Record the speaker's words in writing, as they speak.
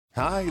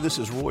Hi, this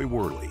is Roy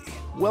Worley.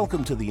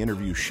 Welcome to the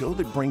interview show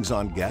that brings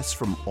on guests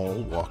from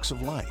all walks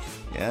of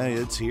life. Yeah,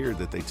 it's here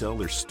that they tell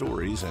their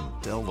stories and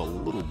delve a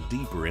little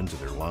deeper into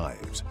their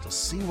lives to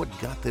see what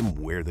got them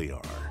where they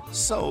are.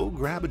 So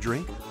grab a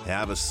drink,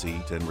 have a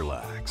seat, and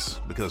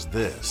relax, because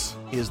this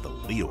is the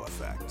Leo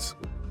Effect.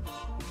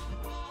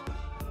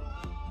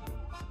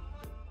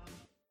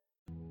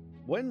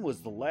 When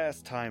was the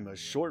last time a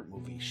short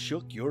movie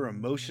shook your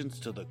emotions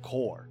to the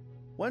core?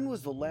 When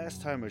was the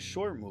last time a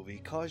short movie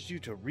caused you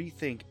to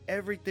rethink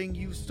everything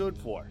you stood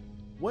for?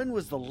 When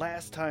was the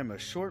last time a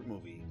short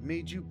movie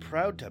made you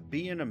proud to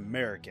be an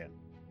American?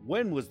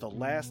 When was the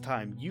last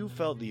time you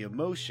felt the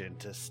emotion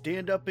to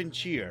stand up and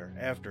cheer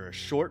after a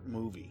short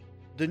movie?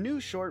 The new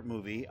short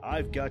movie,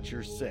 I've Got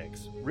Your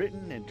Six,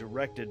 written and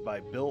directed by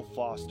Bill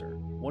Foster,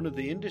 one of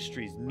the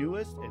industry's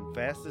newest and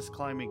fastest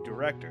climbing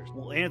directors,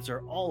 will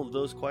answer all of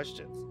those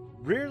questions.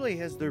 Rarely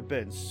has there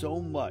been so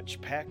much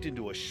packed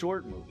into a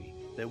short movie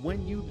that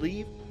when you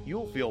leave,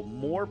 you'll feel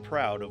more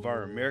proud of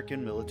our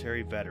American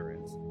military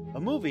veterans. A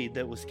movie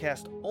that was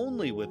cast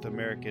only with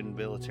American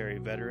military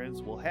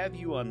veterans will have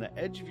you on the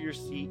edge of your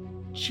seat,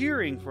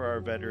 cheering for our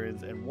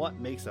veterans and what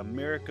makes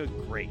America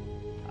great.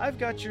 I've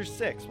Got Your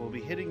Six will be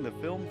hitting the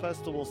film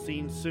festival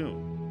scene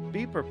soon.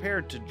 Be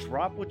prepared to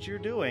drop what you're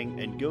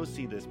doing and go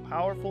see this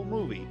powerful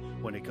movie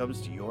when it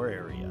comes to your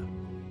area.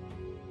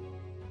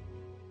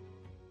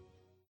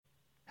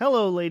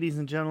 Hello, ladies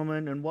and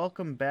gentlemen, and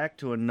welcome back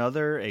to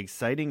another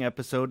exciting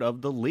episode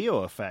of The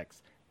Leo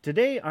Effects.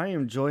 Today, I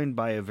am joined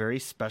by a very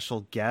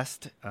special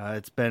guest.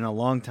 It's been a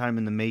long time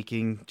in the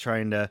making,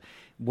 trying to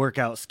work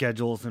out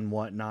schedules and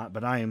whatnot,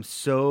 but I am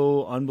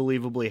so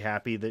unbelievably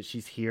happy that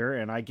she's here,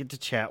 and I get to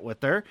chat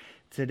with her.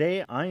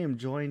 Today, I am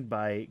joined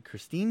by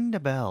Kristine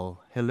DeBell.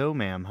 Hello,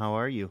 ma'am. How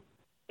are you?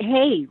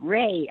 Hey,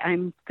 Ray.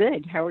 I'm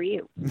good. How are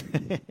you?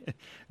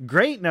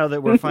 Great, now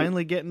that we're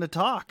finally getting to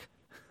talk.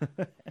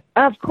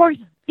 Of course.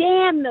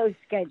 Damn those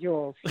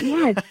schedules.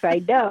 Yes,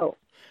 I know.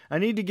 I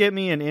need to get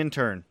me an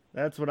intern.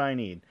 That's what I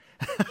need.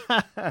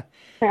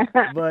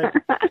 But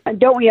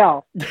don't we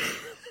all?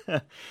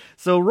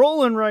 So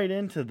rolling right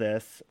into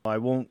this, I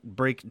won't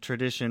break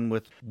tradition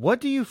with, what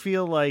do you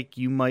feel like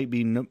you might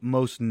be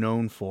most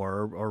known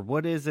for, or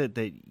what is it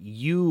that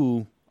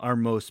you are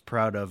most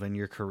proud of in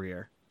your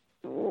career?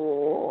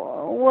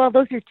 Well,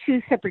 those are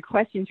two separate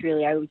questions,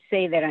 really. I would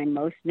say that I'm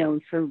most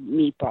known for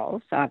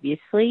meatballs,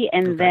 obviously,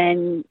 and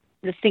then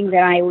the thing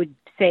that I would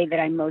say that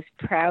I'm most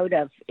proud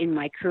of in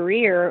my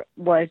career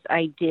was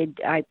I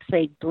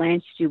played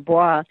Blanche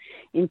Dubois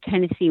in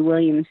Tennessee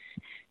Williams'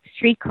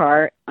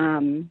 Streetcar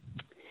in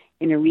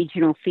a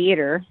regional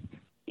theater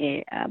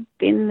up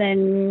in the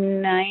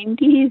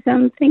 90s,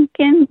 I'm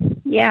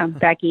thinking. Yeah,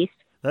 back east.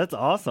 That's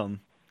awesome.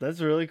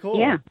 That's really cool.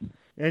 Yeah.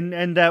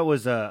 And that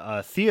was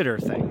a theater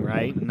thing,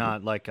 right?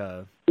 Not like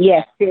a...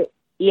 Yes. No,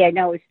 it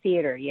was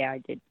theater. Yeah, I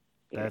did.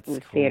 That's it was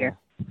cool. Theater.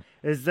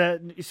 Is that...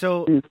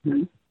 So,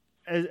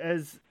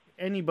 as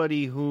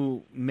anybody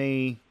who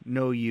may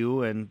know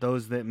you and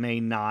those that may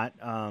not,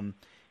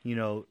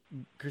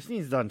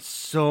 Kristine's done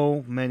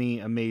so many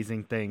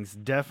amazing things.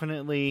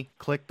 Definitely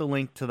click the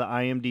link to the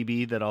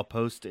IMDb that I'll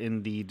post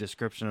in the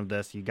description of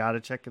this. You got to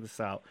check this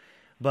out.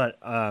 But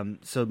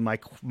so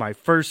my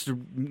first,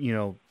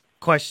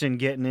 question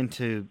getting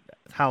into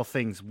how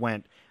things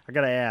went, I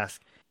got to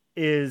ask,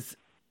 is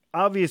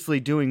obviously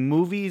doing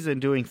movies and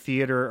doing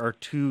theater are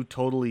two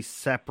totally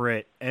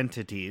separate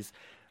entities.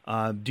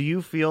 Do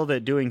you feel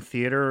that doing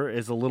theater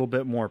is a little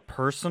bit more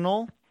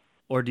personal,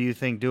 or do you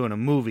think doing a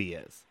movie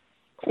is?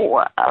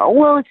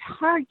 Well, it's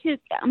hard to,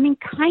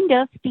 kind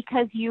of,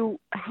 because you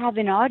have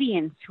an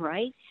audience,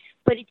 right?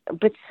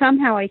 But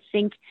somehow I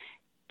think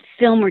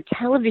film or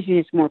television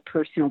is more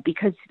personal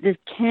because the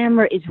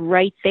camera is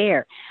right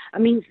there.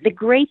 The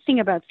great thing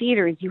about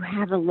theater is you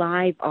have a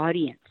live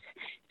audience.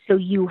 So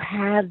you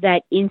have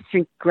that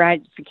instant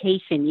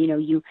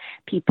gratification,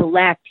 people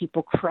laugh,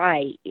 people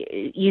cry,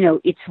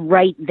 it's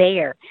right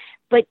there.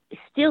 But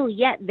still,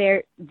 yet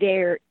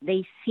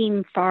they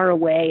seem far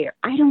away.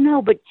 I don't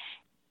know, but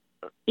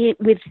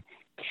with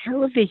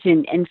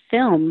television and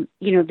film,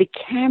 the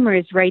camera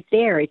is right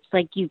there. It's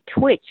like you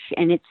twitch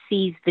and it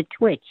sees the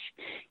twitch.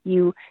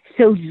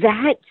 So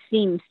that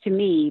seems to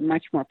me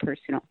much more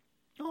personal.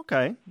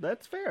 Okay,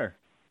 that's fair.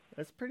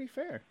 That's pretty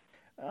fair.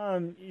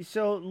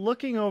 So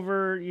looking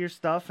over your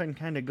stuff and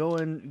kind of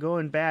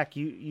going back,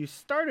 you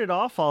started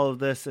off all of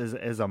this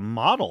as a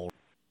model.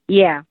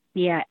 Yes,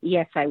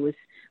 I was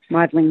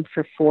modeling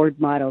for Ford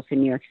models in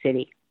New York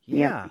City.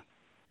 Yeah.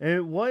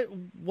 Yep.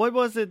 What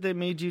was it that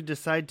made you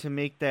decide to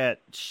make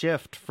that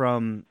shift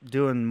from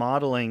doing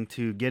modeling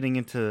to getting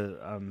into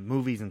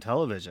movies and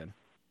television?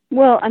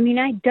 Well,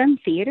 I'd done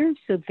theater,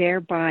 so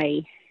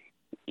thereby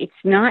it's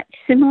not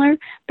similar,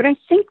 but I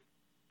think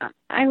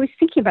I was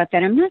thinking about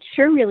that. I'm not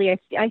sure really.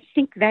 I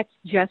think that's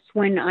just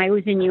when I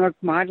was in New York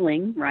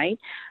modeling, right?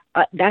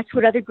 That's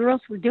what other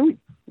girls were doing.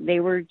 They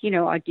were,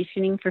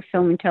 auditioning for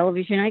film and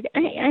television.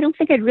 I don't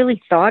think I'd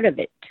really thought of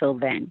it till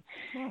then.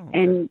 Oh,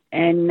 okay.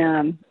 And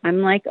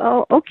I'm like,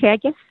 oh, okay, I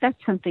guess that's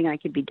something I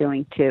could be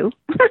doing too.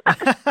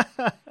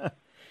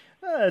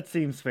 that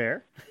seems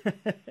fair.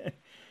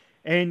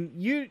 And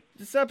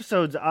this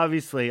episode's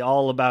obviously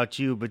all about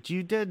you, but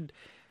you did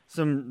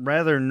some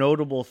rather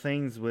notable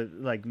things with,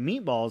 like,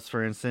 Meatballs,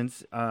 for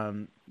instance.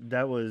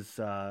 That was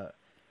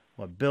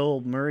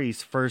Bill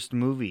Murray's first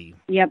movie.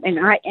 Yep,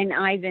 and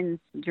Ivan's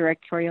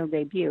directorial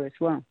debut as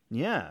well.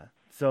 Yeah.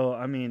 So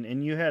I mean,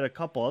 and you had a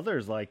couple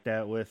others like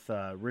that with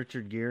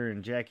Richard Gere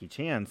and Jackie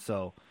Chan.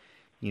 So,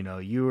 you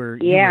were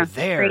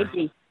there.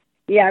 Crazy.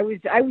 Yeah, I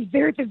was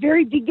there at the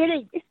very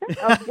beginning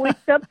of Voice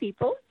Up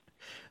People.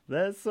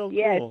 That's so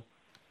cool.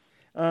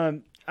 All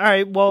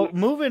right, well,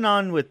 moving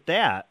on with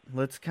that,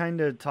 let's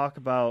kind of talk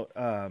about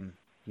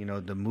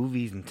the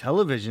movies and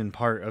television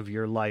part of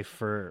your life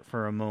for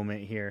a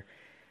moment here.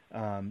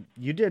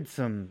 You did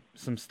some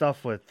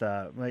stuff with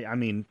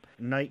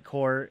Night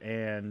Court,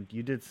 and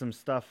you did some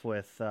stuff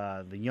with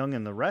The Young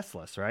and the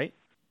Restless, right?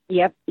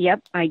 Yep.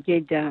 I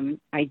did.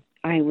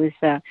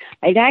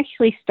 I'd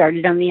actually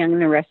started on The Young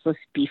and the Restless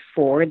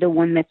before the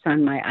one that's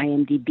on my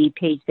IMDb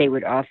page. They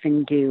would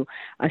often do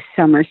a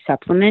summer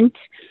supplement.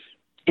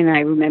 And I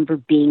remember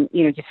being,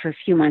 just for a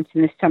few months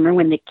in the summer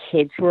when the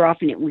kids were off,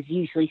 and it was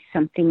usually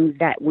something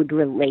that would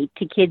relate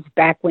to kids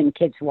back when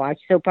kids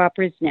watched soap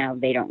operas. Now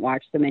they don't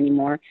watch them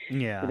anymore.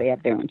 Yeah. So they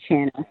have their own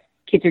channel.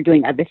 Kids are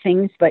doing other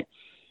things, but,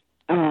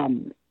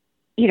 so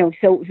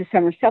it was a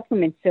summer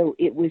supplement. So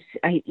it was,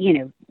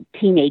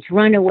 teenage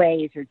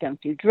runaways or don't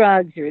do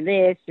drugs or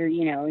this or,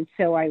 and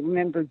so I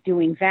remember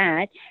doing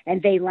that,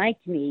 and they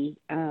liked me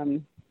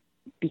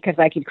because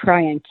I could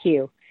cry on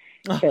cue.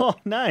 So,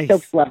 nice.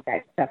 Soaps love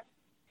that stuff.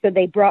 So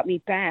they brought me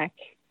back,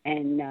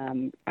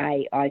 and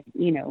I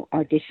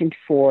auditioned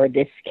for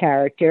this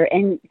character.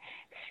 And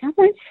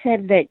someone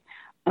said that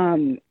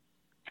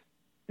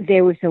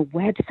there was a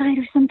website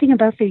or something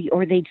about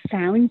or they'd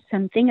found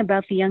something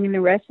about The Young and the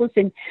Restless,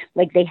 and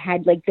like they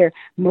had like their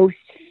most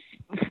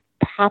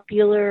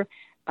popular,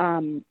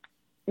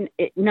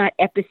 not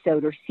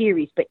episode or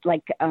series, but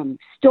like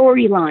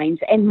storylines.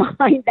 And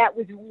mine,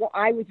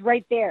 I was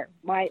right there.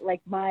 My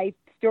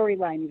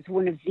storyline was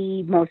one of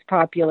the most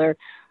popular.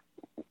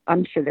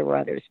 I'm sure there were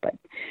others, but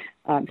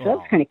so that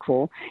was kind of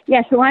cool.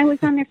 Yeah, so I was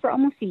on there for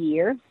almost a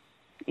year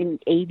in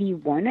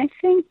 81, I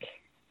think.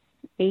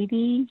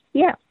 80,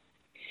 yeah.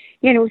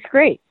 Yeah, and it was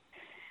great.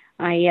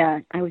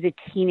 I was a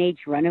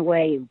teenage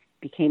runaway,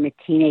 became a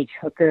teenage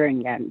hooker,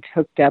 and got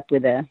hooked up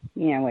with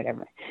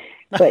whatever.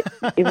 But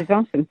it was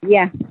awesome.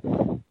 Yeah.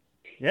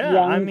 Yeah,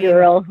 young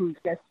girl who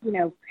just,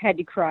 had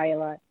to cry a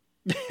lot.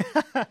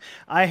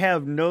 I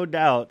have no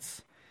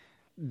doubts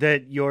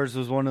that yours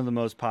was one of the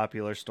most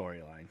popular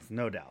storylines,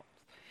 no doubt.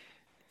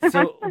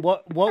 So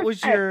what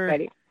was your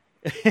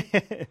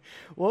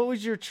what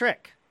was your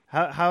trick?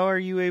 How are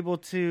you able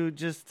to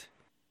just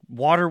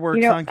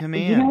waterworks on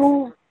command?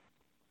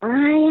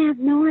 I have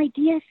no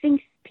idea. I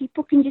think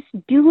people can just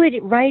do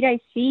it right. I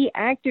see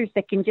actors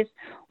that can just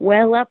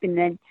well up, and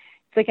then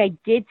it's like I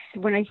did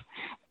when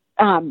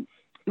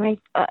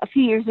a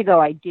few years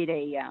ago I did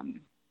a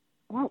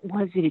what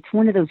was it? It's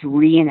one of those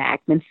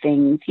reenactment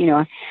things,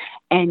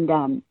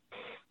 and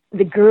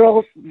the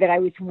girl that I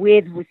was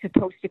with was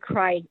supposed to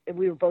cry.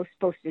 We were both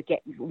supposed to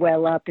get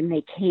well up, and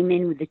they came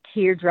in with the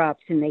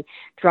teardrops, and they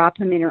dropped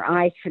them in her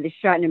eyes for the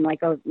shot. And I'm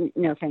like, oh,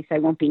 no, thanks. I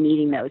won't be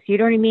needing those. You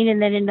know what I mean?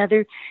 And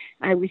then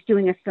I was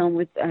doing a film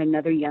with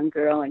another young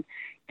girl, and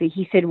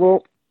he said,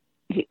 well,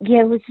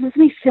 yeah, let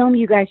me film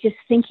you guys just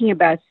thinking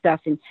about stuff.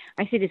 And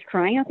I said, is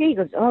crying okay? He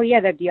goes, oh, yeah,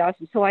 that'd be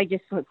awesome. So I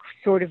just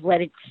sort of let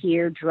a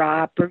tear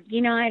drop, or,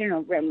 I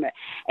don't know.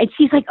 And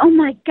she's like, oh,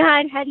 my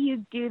God, how do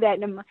you do that?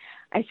 And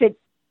I said,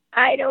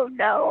 I don't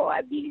know.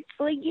 I mean, it's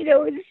like,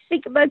 just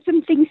think about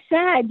something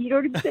sad. You know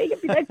what I'm saying? I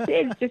mean, that's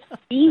it. It's just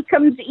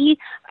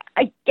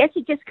I guess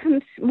it just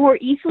comes more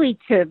easily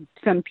to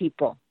some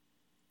people.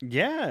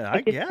 Yeah, I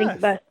guess. Think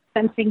about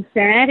something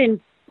sad, and,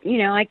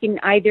 I can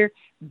either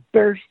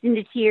burst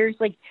into tears.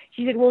 Like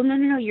she said, well,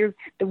 no, you're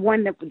the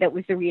one that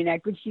was the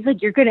reenactment. She's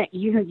like, you're gonna,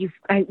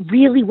 I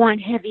really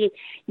want heavy,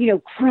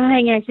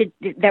 crying. And I said,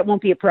 that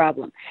won't be a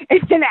problem.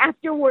 And then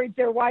afterwards,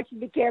 they're watching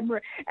the camera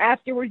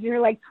afterwards, and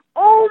they're like,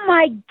 oh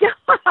my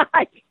God,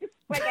 like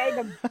I had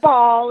to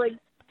bawl and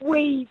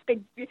weep,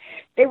 and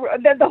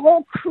the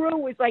whole crew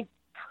was like,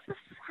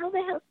 how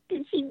the hell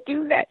did she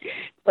do that?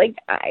 Like,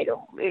 I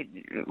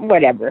don't,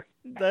 whatever.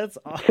 That's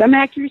awesome. Some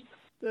actors.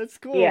 That's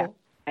cool. Yeah,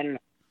 I don't know.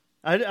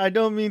 I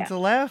don't mean to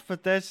laugh,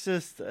 but that's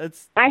just,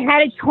 it's... I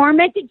had a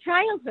tormented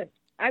childhood.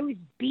 I was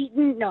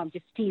beaten. No, I'm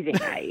just teasing.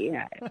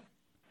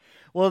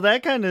 Well,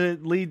 that kind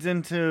of leads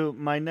into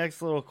my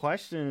next little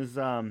question is,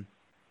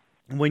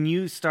 when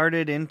you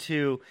started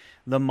into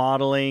the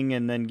modeling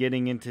and then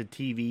getting into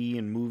TV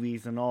and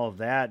movies and all of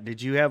that,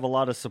 did you have a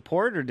lot of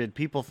support, or did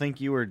people think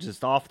you were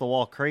just off the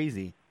wall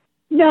crazy?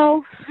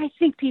 No, I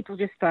think people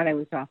just thought I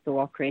was off the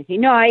wall crazy.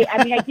 No, I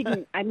mean, I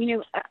didn't. I mean, it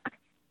was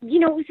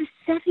the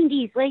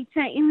 70s, late.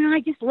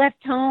 I just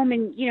left home,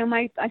 and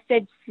I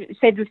said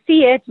to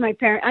see it. My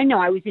parents. I know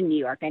I was in New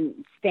York.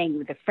 I'm staying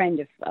with a friend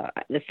of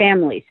the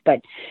family's,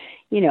 but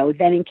then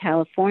in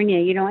California,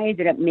 I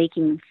ended up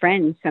making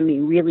friends. I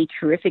mean, really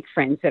terrific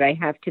friends that I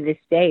have to this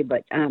day.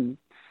 But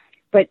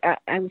but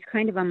I was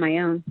kind of on my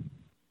own,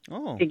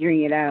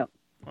 figuring it out.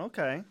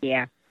 Okay.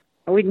 Yeah.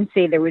 I wouldn't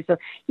say there was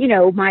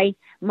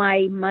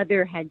my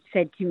mother had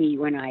said to me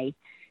when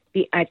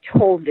I've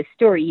told the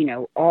story,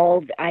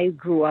 I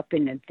grew up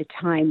in the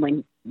time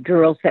when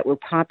girls that were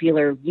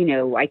popular,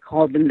 I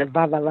called them the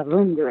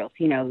va-va-va-voom girls,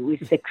 it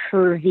was the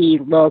curvy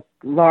look,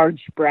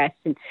 large breasts.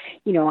 And,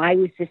 I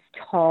was this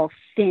tall,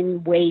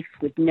 thin waif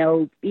with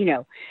no,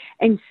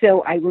 and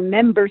so I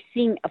remember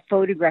seeing a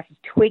photograph of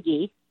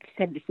Twiggy. I've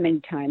said this many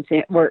times,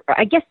 or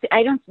I guess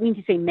I don't mean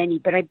to say many,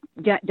 but I've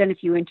done a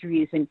few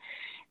interviews and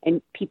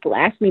people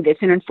ask me this,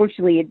 and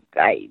unfortunately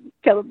I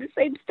tell them the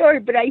same story,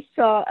 but I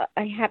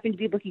happened to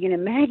be looking in a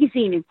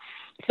magazine and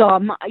saw,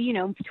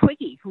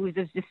 Twiggy, who was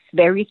this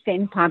very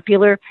thin,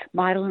 popular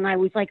model, and I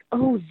was like,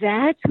 oh,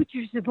 that's what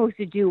you're supposed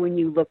to do when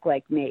you look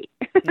like me.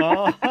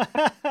 Oh.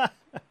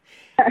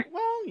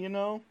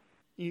 Well,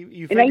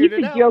 you figured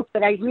it out.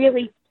 And I used to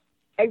joke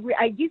that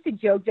I used to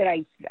joke that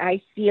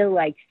I feel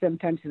like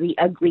sometimes the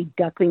ugly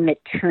duckling that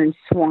turned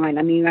swan.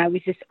 I mean, I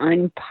was just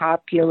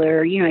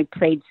unpopular. I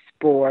played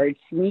sports,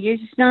 and you're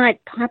just not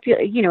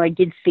popular. I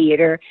did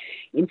theater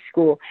in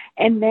school,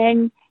 and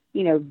then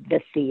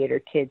the theater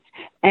kids,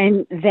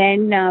 and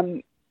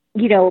then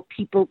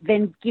people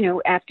then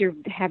after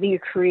having a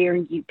career,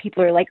 and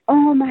people are like,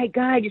 oh my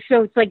God,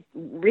 so it's like,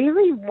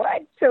 really,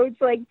 what? So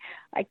it's like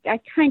I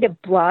kind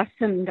of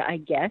blossomed, I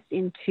guess,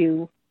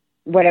 into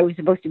what I was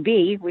supposed to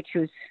be, which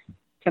was,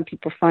 some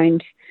people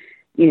find,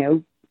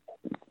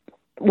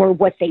 or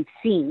what they've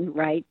seen,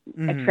 right?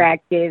 Mm-hmm.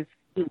 Attractive,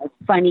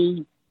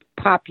 funny,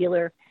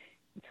 popular.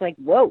 It's like,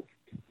 whoa,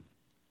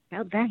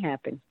 how'd that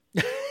happen?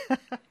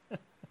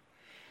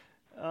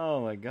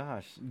 Oh my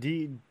gosh. Do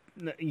you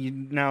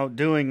now,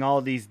 doing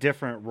all these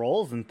different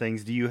roles and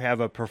things, do you have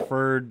a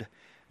preferred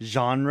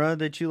genre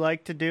that you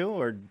like to do,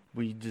 or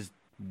we just,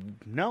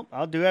 nope,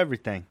 I'll do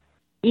everything?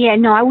 Yeah,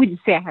 no, I wouldn't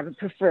say I have a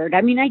preferred.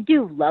 I mean, I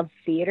do love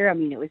theater. I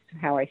mean, it was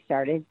how I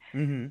started.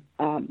 Mm-hmm.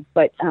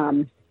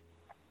 And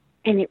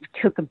it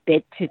took a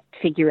bit to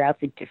figure out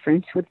the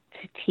difference with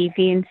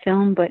TV and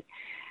film. But,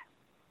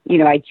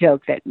 I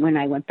joke that when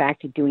I went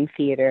back to doing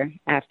theater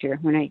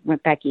when I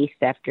went back east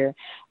after,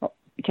 I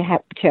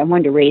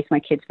wanted to raise my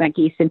kids back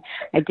east, and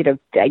I did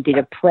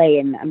a play,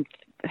 and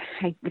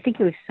I think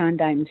it was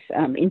Sondheim's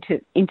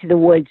Into the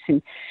Woods,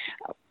 and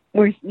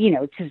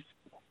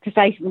because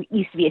I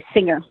used to be a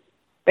singer.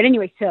 But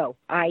anyway, so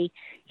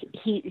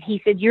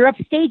he said, you're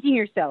upstaging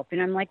yourself. And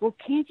I'm like, well,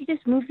 can't you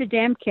just move the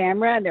damn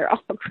camera? And they're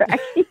all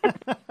cracking.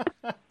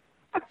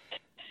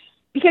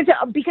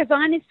 Because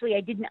honestly,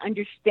 I didn't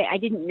understand. I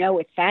didn't know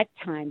at that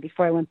time,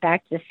 before I went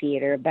back to the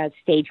theater, about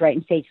stage right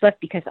and stage left,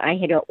 because I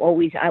had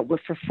always,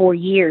 for 4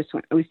 years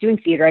when I was doing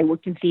theater, I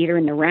worked in theater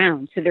in the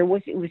round. So it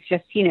was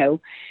just, it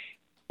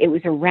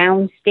was a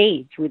round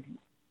stage with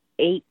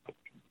 6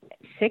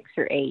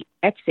 or 8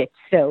 exits.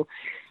 So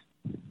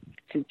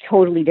it's a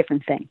totally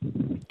different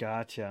thing.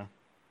 Gotcha.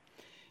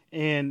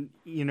 And,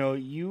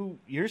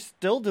 you're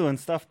still doing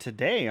stuff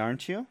today,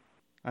 aren't you?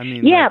 I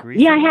mean, yeah,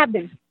 I have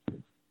been.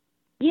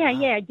 Yeah,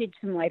 wow. Yeah, I did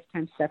some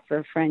Lifetime stuff for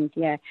a friend.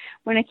 Yeah,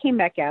 when I came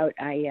back out,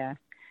 I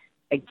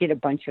did a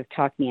bunch of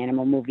talking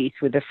animal movies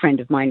with a friend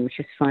of mine, which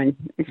was fun.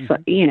 It's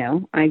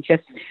mm-hmm.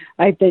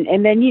 I've been,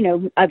 and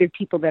then other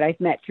people that I've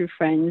met through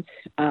friends.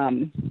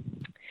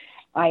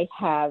 I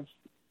have,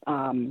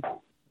 I've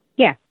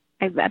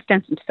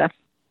done some stuff.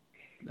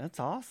 That's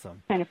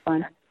awesome. Kind of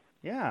fun.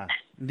 Yeah.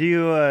 Do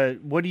you?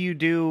 What do you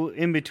do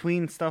in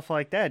between stuff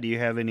like that? Do you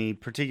have any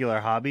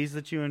particular hobbies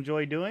that you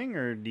enjoy doing,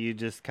 or do you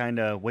just kind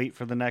of wait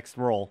for the next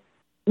role?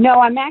 No,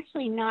 I'm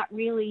actually not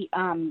really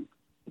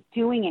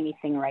doing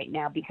anything right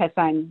now, because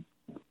I'm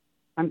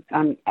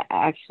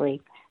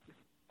actually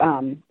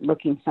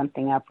looking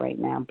something up right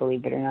now,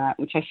 believe it or not,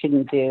 which I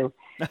shouldn't do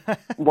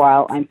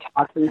while I'm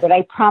talking. But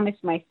I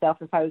promised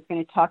myself if I was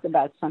going to talk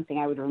about something,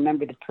 I would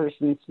remember the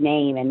person's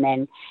name. And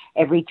then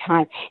every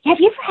time, have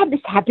you ever had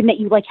this happen that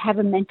you have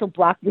a mental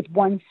block with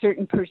one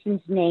certain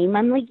person's name?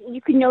 I'm like,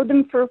 you can know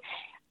them for,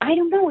 I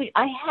don't know.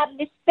 I have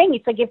this thing.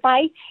 It's like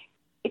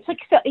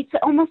it's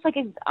almost like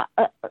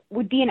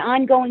would be an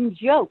ongoing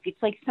joke.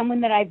 It's like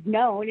someone that I've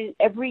known, and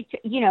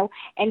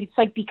and it's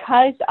like,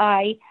 because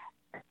I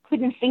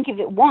couldn't think of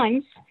it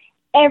once,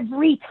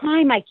 every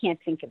time I can't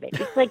think of it.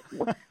 It's like,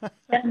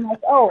 I'm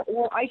like, oh,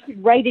 well, I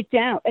should write it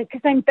down,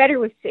 because I'm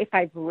better if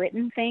I've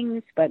written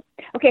things. But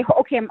okay,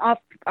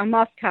 I'm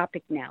off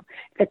topic now.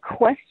 The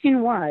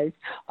question was,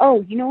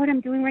 you know what I'm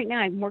doing right now?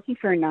 I'm working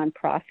for a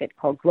nonprofit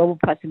called Global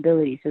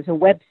Possibilities. There's a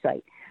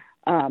website.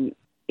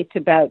 It's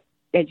about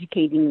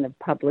educating the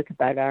public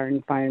about our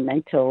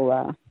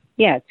environmental.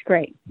 It's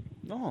great.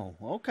 Oh,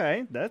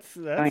 okay, that's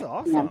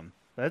awesome. Yeah.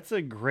 That's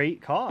a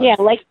great cause. Yeah,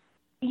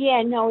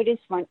 yeah, no, it is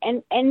fun.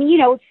 And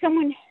if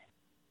someone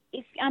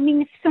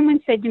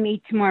said to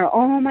me tomorrow,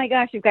 oh my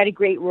gosh, you've got a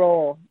great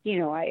role,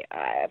 I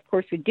of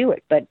course would do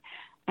it, but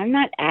I'm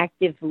not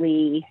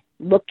actively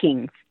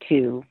looking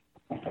to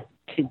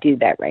do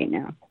that right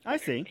now. I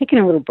see. Taking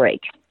a little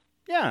break.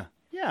 Yeah.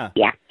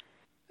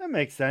 That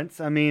makes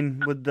sense. I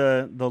mean, with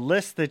the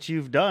list that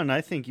you've done,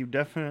 I think you've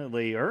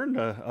definitely earned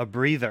a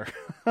breather.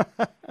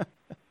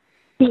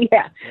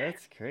 Yeah.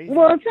 That's crazy.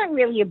 Well, it's not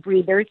really a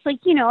breather. It's like,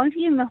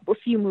 a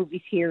few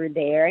movies here or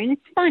there, and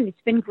it's fun.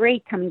 It's been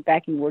great coming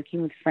back and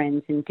working with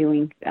friends and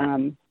doing,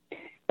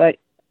 but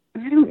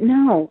I don't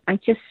know.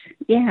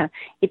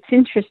 It's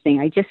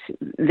interesting.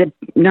 The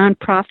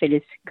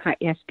nonprofit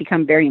has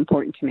become very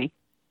important to me.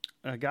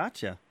 I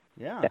gotcha.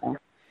 Yeah. So,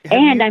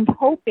 and I'm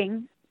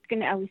hoping,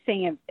 I was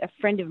saying a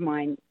friend of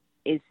mine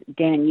is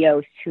Dan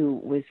Yost,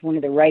 who was one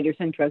of the writers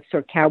on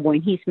Drugstore Cowboy,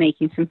 and he's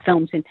making some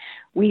films, and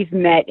we've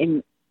met,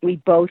 and we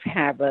both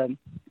have a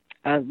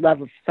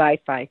love of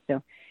sci-fi.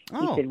 So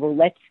he said, well,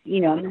 let's,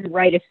 I'm going to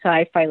write a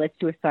sci-fi. Let's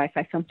do a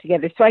sci-fi film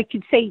together. So I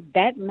could say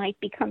that might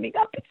be coming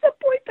up at some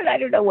point, but I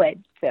don't know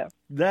when. So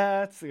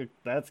that's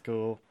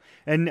cool.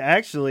 And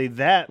actually,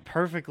 that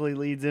perfectly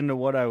leads into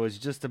what I was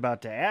just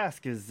about to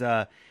ask is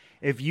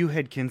if you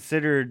had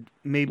considered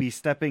maybe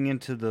stepping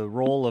into the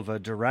role of a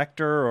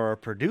director or a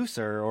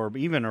producer or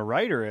even a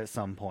writer at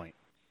some point.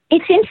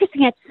 It's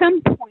interesting. At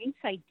some points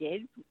I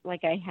did,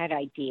 like I had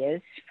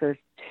ideas for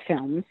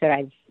films that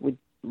I would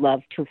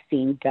love to have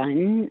seen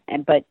done,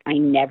 but I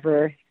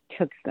never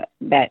took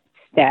that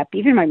step.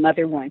 Even my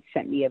mother once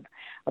sent me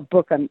a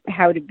book on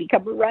how to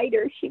become a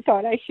writer. She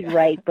thought I should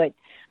write, but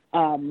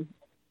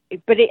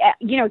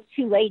it's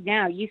too late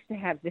now. I used to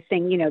have the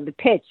thing, the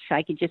pitch.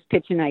 I could just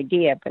pitch an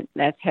idea, but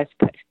that has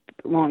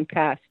long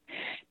passed.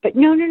 But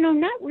no,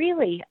 not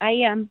really.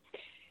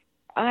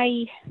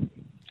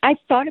 I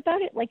thought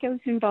about it, like I was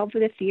involved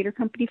with a theater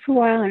company for a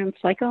while, and I was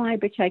like, oh, I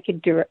bet you I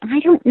could do it. I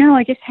don't know.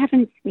 I just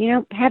haven't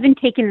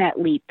taken that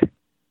leap.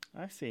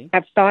 I see.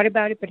 I've thought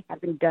about it, but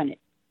haven't done it.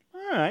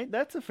 All right.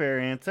 That's a fair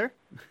answer.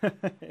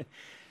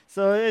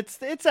 So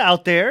it's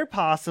out there,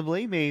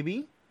 possibly,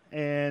 maybe.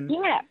 And,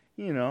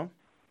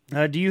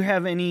 do you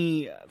have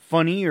any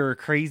funny or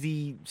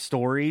crazy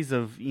stories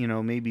of,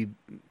 maybe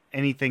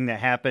anything that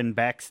happened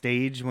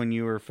backstage when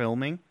you were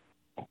filming?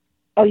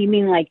 Oh, you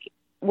mean like,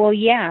 well,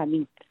 yeah.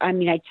 I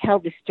mean, I tell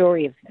the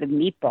story of the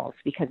meatballs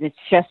because it's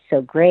just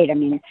so great. I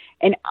mean,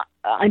 and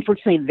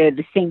unfortunately, they're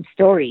the same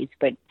stories,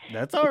 but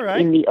that's all right.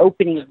 In the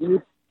opening of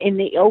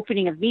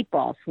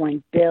Meatballs,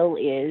 when Bill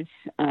is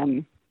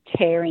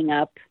tearing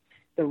up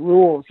the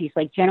rules, he's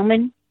like,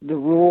 "Gentlemen, the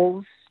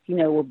rules,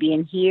 will be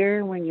in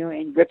here when you're,"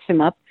 and rips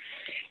them up.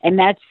 And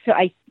that's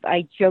I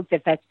joke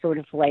that that's sort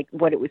of like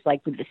what it was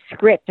like with the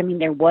script. I mean,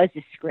 there was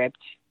a script,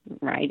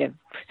 right, of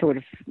sort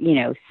of,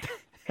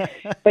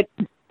 but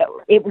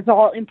it was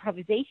all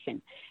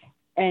improvisation.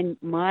 And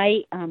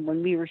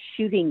when we were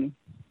shooting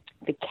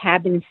the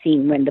cabin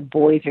scene, when the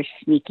boys are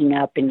sneaking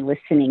up and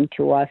listening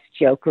to us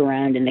joke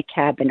around in the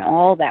cabin,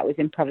 all that was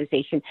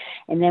improvisation.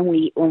 And then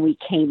when we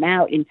came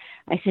out, and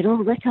I said,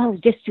 oh, let's all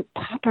just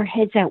pop our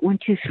heads out 1,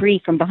 2,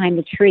 3 from behind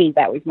the tree.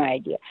 That was my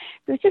idea.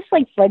 It was just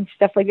like fun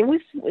stuff. Like it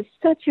was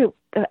such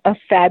a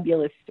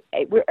fabulous,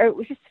 it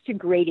was just such a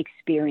great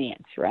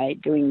experience,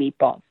 right, doing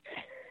Meatballs.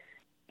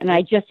 And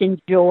I just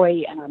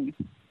enjoy,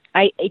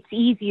 it's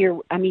easier.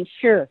 I mean,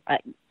 sure,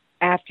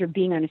 after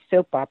being on a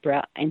soap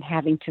opera and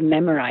having to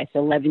memorize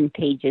 11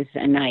 pages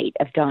a night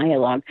of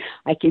dialogue,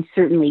 I can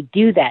certainly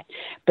do that.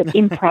 But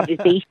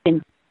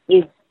improvisation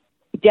is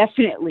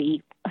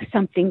definitely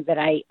something that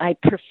I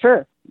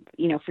prefer.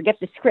 Forget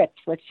the script.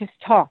 Let's just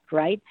talk,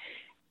 right?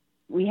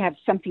 We have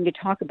something to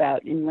talk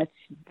about, and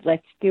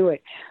let's do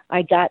it.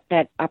 I got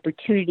that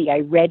opportunity. I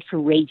read for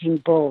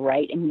Raging Bull,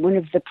 right? And one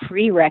of the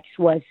prereqs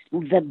was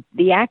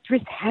the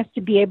actress has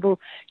to be able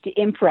to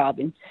improv.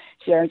 And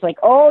Sharon's like,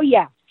 oh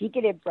yeah, she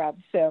can improv.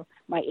 So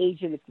my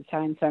agent at the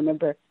time, so I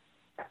remember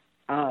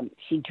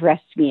she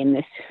dressed me in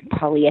this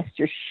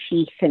polyester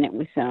sheath, and it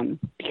was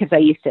because I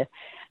used to,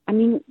 I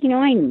knew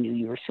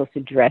you were supposed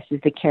to dress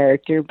as the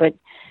character, but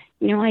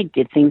I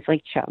did things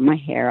like chop my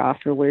hair off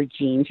or wear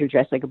jeans or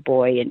dress like a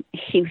boy. And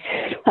she was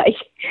like,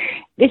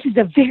 this is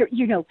a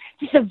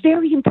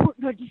very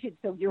important audition.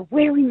 So you're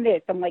wearing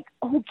this. I'm like,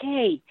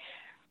 okay.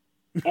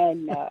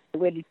 And I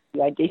went to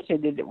the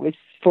audition, and it was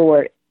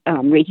for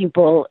Raging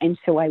Bull. And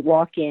so I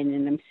walk in,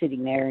 and I'm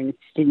sitting there, and it's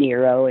De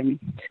Niro and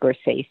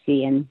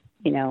Scorsese, and,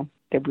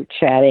 they were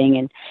chatting,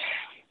 and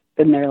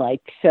then they're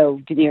like,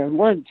 so De Niro,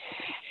 well,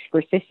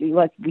 Scorsese,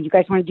 look, you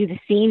guys want to do the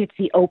scene? It's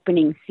the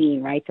opening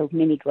scene, right? The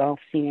mini golf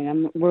scene.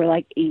 And we're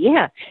like,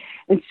 yeah.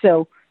 And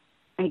so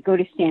I go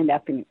to stand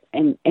up, and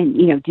De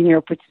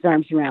Niro puts his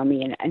arms around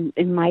me, and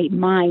my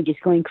mind is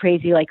going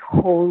crazy, like,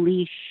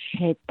 holy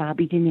shit,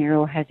 Bobby De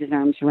Niro has his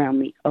arms around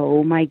me.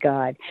 Oh my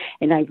God.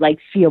 And I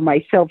feel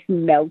myself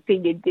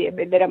melting into him.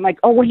 And then I'm like,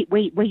 oh, wait,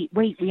 we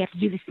have to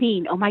do the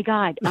scene. Oh my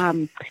God.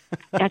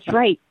 That's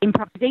right.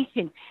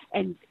 Improvisation.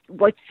 And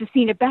what's the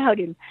scene about?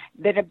 And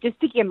then I'm just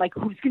thinking, I'm like,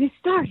 who's going to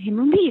start, him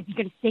or me? Is he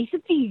going to say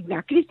something? He's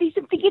not going to say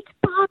something. It's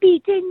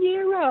Bobby De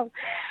Niro.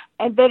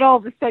 And then all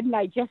of a sudden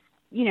I just,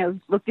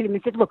 looked at him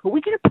and said, look, are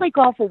we going to play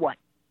golf or what?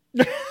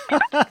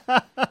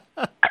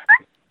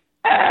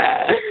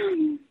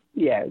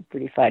 Yeah, it was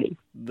pretty funny.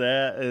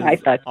 That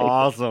is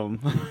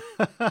awesome.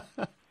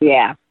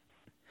 Yeah.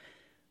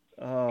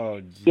 Oh,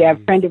 geez. Yeah, a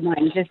friend of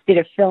mine just did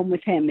a film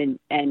with him,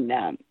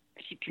 and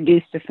she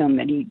produced a film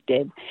that he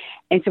did.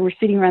 And so we're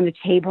sitting around the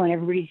table, and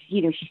everybody's,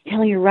 she's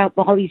telling her about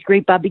all these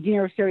great Bobby De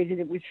Niro stories, and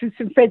it was from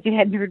some friends that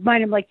hadn't heard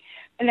mine. I'm like,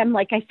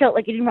 I felt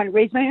like I didn't want to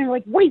raise my hand. I'm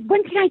like, wait,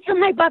 when can I tell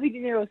my Bobby De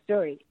Niro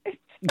story?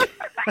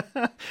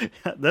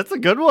 That's a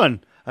good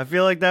one. I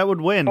feel like that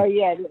would win. Oh,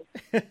 yeah.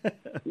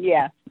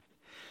 Yeah.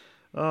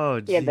 Oh,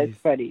 geez. Yeah, that's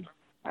funny.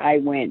 I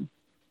win.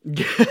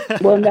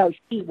 Well, no,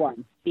 she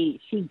won. She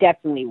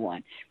definitely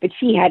won. But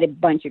she had a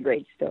bunch of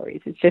great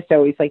stories. It's just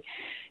always like,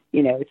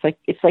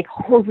 it's like,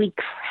 holy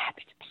crap,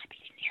 it's Bobby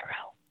De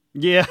Niro.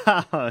 Yeah,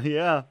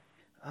 yeah.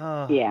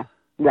 Oh. Yeah,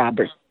 Rob,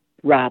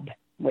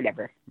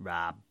 whatever.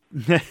 Rob.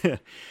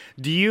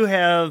 Do you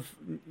have,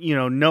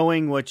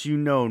 knowing what you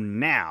know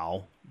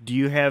now, do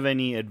you have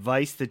any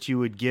advice that you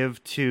would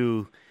give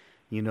to,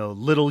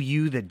 little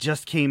you that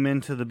just came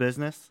into the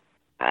business?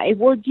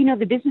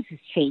 The business has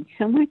changed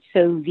so much,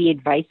 so the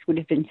advice would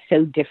have been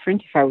so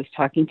different if I was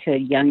talking to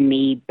young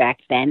me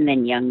back then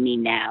than young me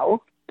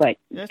now. But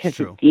that's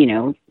true.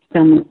 There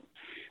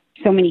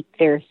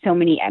are so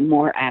many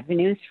more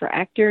avenues for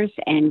actors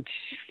and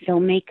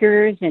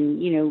filmmakers,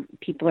 and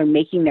people are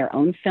making their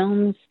own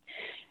films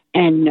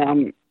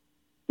and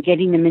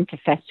getting them into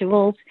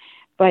festivals.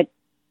 But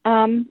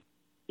it's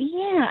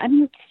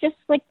just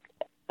like,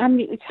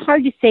 it's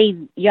hard to say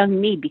young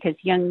me, because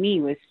young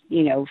me was,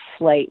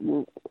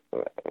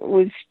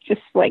 was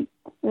just like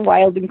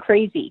wild and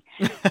crazy.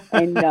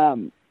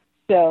 And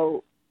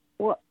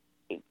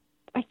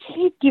I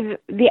can't give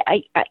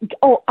I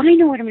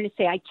know what I'm going to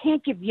say. I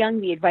can't give young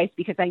me advice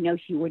because I know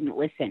she wouldn't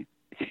listen.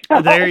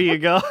 So, there you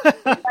go.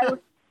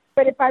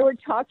 But if I were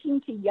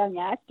talking to young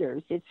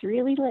actors, it's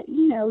really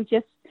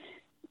just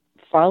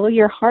follow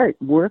your heart,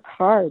 work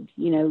hard,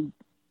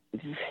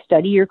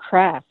 study your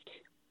craft.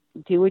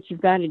 Do what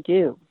you've got to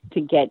do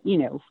to get,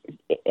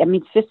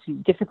 it's just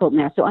difficult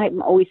now. So I'm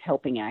always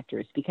helping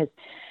actors, because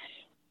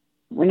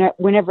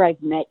whenever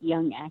I've met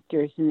young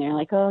actors and they're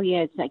like, oh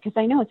yeah, it's not, because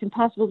I know it's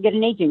impossible to get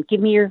an agent. Give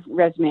me your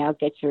resume. I'll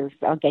get you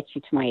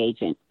to my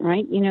agent.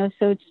 Right.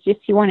 So it's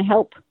just, you want to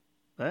help.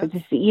 It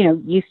just,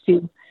 used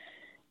to,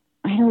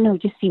 I don't know,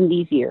 just seemed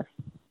easier.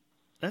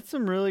 That's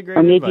some really great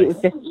advice. Or maybe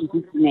advice. It was just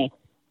easy for me.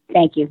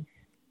 Thank you.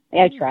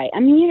 I try.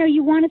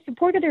 You want to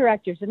support other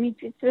actors.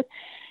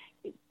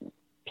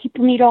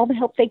 People need all the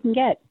help they can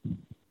get.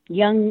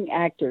 Young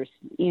actors,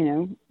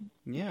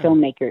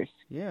 filmmakers.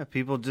 Yeah,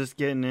 people just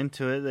getting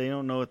into it. They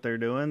don't know what they're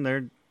doing.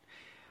 They're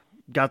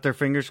got their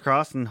fingers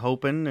crossed and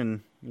hoping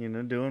and,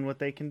 doing what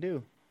they can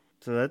do.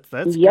 So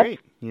that's great.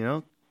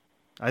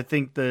 I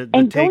think the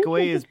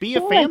takeaway is be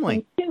a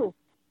family. Too.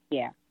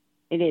 Yeah,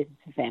 it is.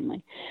 It's a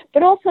family.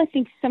 But also I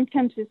think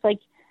sometimes it's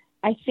like,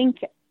 I think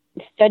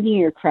studying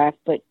your craft,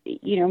 but,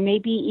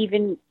 maybe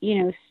even,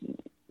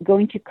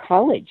 going to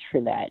college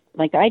for that.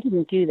 Like, I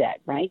didn't do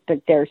that, right?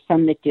 But there are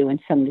some that do and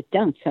some that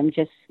don't. Some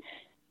just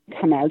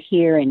come out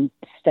here and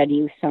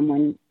study with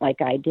someone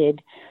like I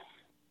did.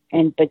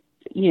 But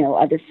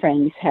other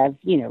friends have,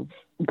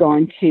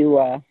 gone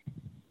to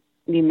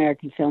the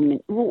American Film,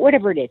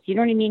 whatever it is. You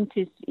know what I mean?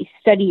 To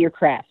study your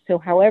craft. So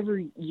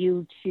however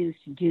you choose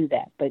to do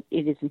that, but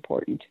it is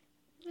important.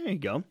 There you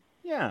go.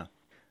 Yeah.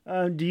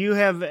 Do you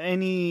have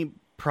any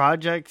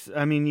projects?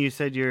 I mean, you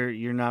said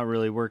you're not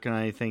really working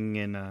on anything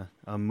in a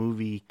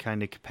movie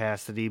kind of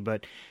capacity,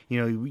 but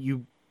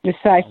you the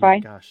sci-fi.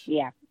 Oh gosh.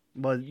 Yeah.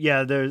 Well,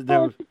 yeah. It's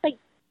like,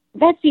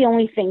 that's the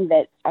only thing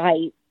that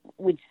I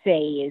would say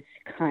is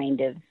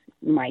kind of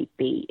might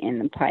be in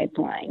the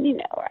pipeline.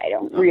 I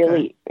don't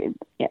really.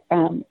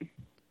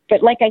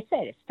 But like I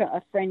said, if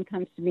a friend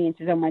comes to me and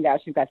says, "Oh my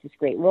gosh, you've got this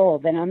great role,"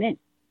 then I'm in.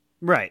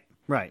 Right.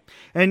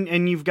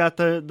 And you've got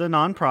the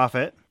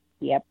nonprofit.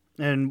 Yep.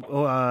 And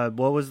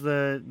what was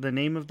the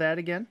name of that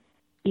again?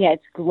 Yeah,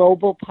 it's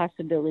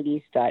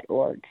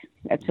globalpossibilities.org.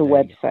 That's a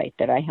website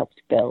that I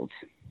helped build.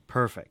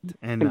 Perfect.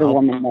 And for the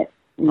woman that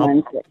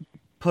runs it.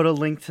 Put a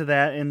link to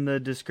that in the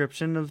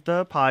description of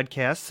the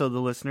podcast so the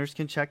listeners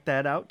can check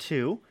that out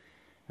too.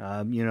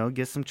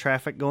 Get some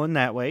traffic going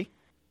that way.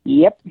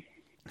 Yep.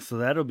 So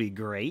that'll be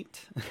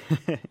great.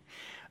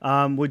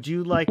 Would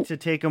you like to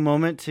take a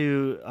moment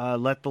to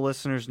let the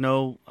listeners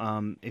know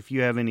if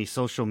you have any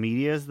social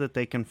medias that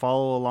they can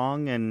follow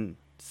along and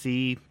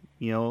see,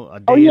 a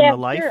day in the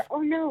life? Sure.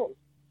 Oh, no.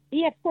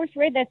 Yeah, of course,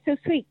 right. That's so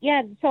sweet.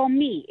 Yeah, it's all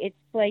me. It's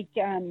like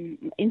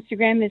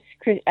Instagram is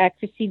at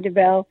Kristine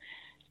DeBell.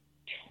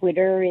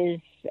 Twitter is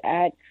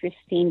at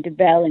Kristine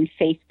DeBell. And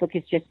Facebook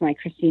is just my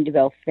Kristine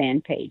DeBell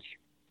fan page.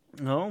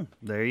 Oh,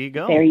 there you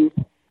go.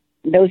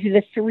 Those are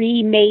the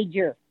three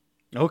major.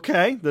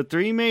 Okay, the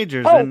three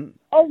majors. Oh,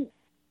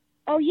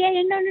 yeah,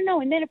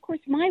 no. And then, of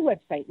course, my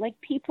website. Like,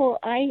 people,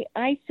 I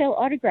sell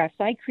autographs.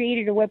 I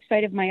created a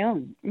website of my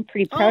own. I'm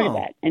pretty proud of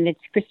that. And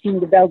it's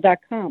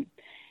KristineDeBell.com.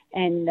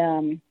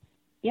 And,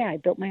 I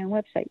built my own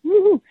website.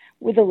 Woo-hoo,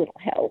 with a little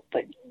help,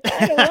 but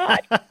not a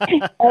lot.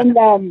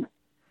 And,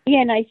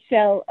 and I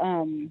sell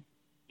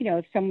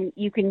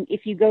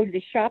if you go to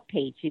the shop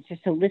page, it's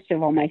just a list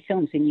of all my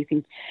films, and you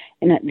can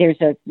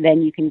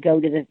go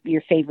to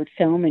your favorite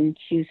film and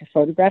choose a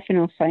photograph, and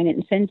I'll sign it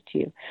and send it to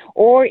you.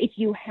 Or if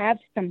you have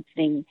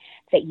something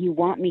that you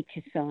want me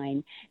to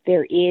sign,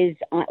 there is,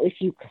 if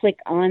you click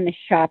on the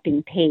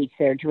shopping page,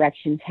 there are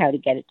directions how to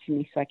get it to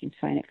me so I can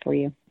sign it for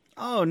you.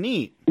 Oh,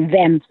 neat.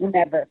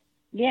 Whomever.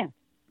 Yeah.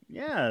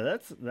 Yeah,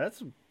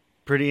 that's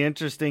pretty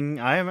interesting.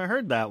 I haven't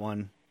heard that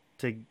one.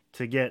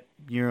 To get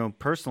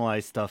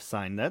personalized stuff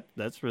signed.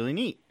 That's really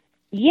neat.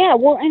 Yeah,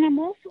 well, and I'm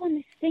also on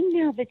this thing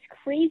now that's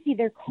crazy.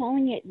 They're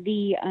calling it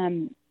the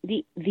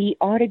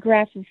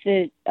autograph of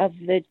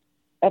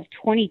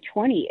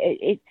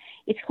 2020.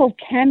 It's called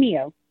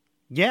Cameo.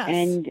 Yes.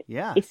 And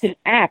yes. It's an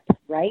app,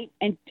 right?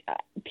 And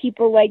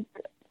people I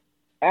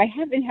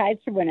haven't had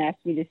someone ask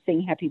me to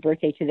sing happy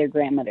birthday to their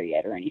grandmother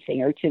yet or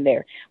anything, or to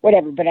their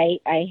whatever, but I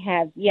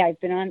have. Yeah,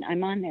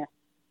 I'm on there.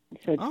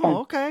 So it's fun.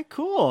 Okay,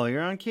 cool.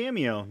 You're on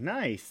Cameo.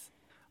 Nice.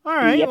 All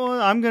right, Yep.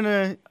 Well, I'm going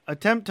to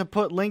attempt to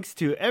put links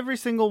to every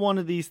single one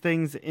of these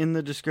things in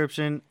the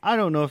description. I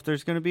don't know if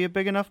there's going to be a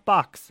big enough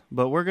box,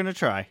 but we're going to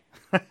try.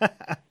 No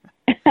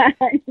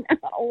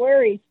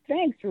worries.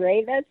 Thanks,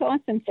 Ray. That's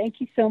awesome.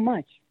 Thank you so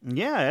much.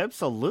 Yeah,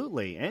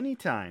 absolutely.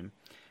 Anytime.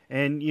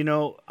 And,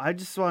 I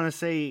just want to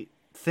say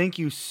thank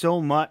you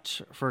so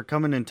much for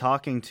coming and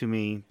talking to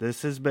me.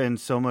 This has been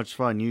so much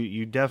fun.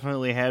 You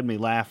definitely had me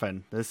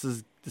laughing.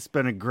 It's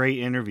been a great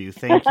interview.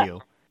 Thank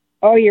you.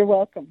 Oh, you're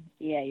welcome.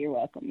 Yeah, you're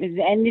welcome.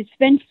 And it's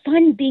been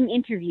fun being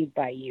interviewed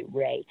by you,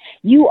 Ray.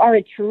 You are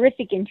a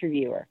terrific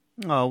interviewer.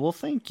 Oh, well,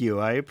 thank you.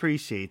 I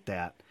appreciate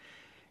that.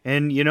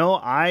 And,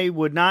 I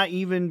would not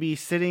even be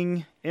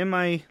sitting in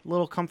my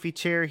little comfy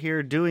chair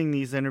here doing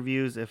these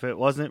interviews if it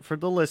wasn't for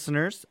the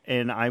listeners.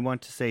 And I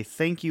want to say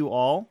thank you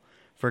all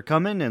for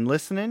coming and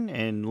listening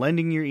and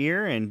lending your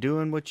ear and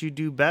doing what you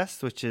do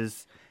best, which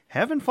is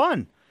having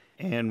fun.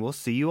 And we'll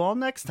see you all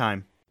next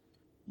time.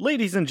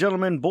 Ladies and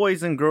gentlemen,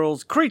 boys and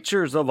girls,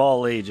 creatures of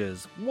all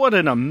ages, what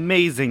an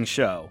amazing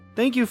show.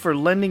 Thank you for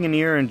lending an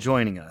ear and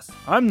joining us.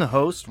 I'm the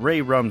host,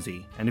 Ray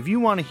Rumsey, and if you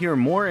want to hear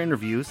more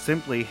interviews,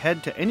 simply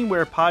head to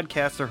anywhere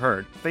podcasts are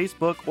heard,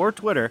 Facebook or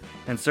Twitter,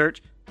 and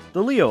search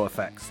The Leo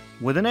Effects,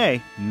 with an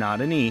A, not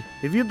an E.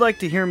 If you'd like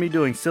to hear me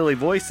doing silly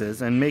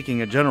voices and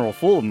making a general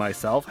fool of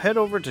myself, head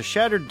over to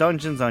Shattered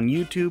Dungeons on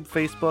YouTube,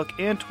 Facebook,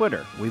 and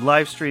Twitter. We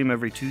live stream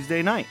every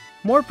Tuesday night.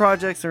 More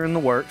projects are in the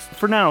works.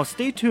 For now,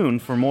 stay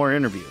tuned for more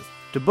interviews.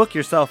 To book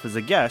yourself as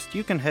a guest,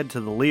 you can head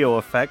to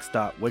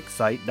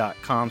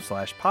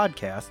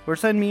theleoeffects.wixsite.com/podcast or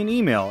send me an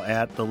email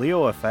at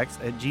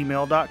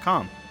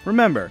theleoeffects@gmail.com.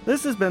 Remember,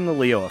 this has been The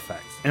Leo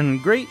Effects,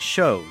 and great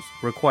shows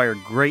require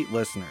great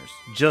listeners,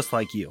 just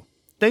like you.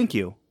 Thank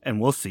you, and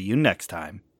we'll see you next time.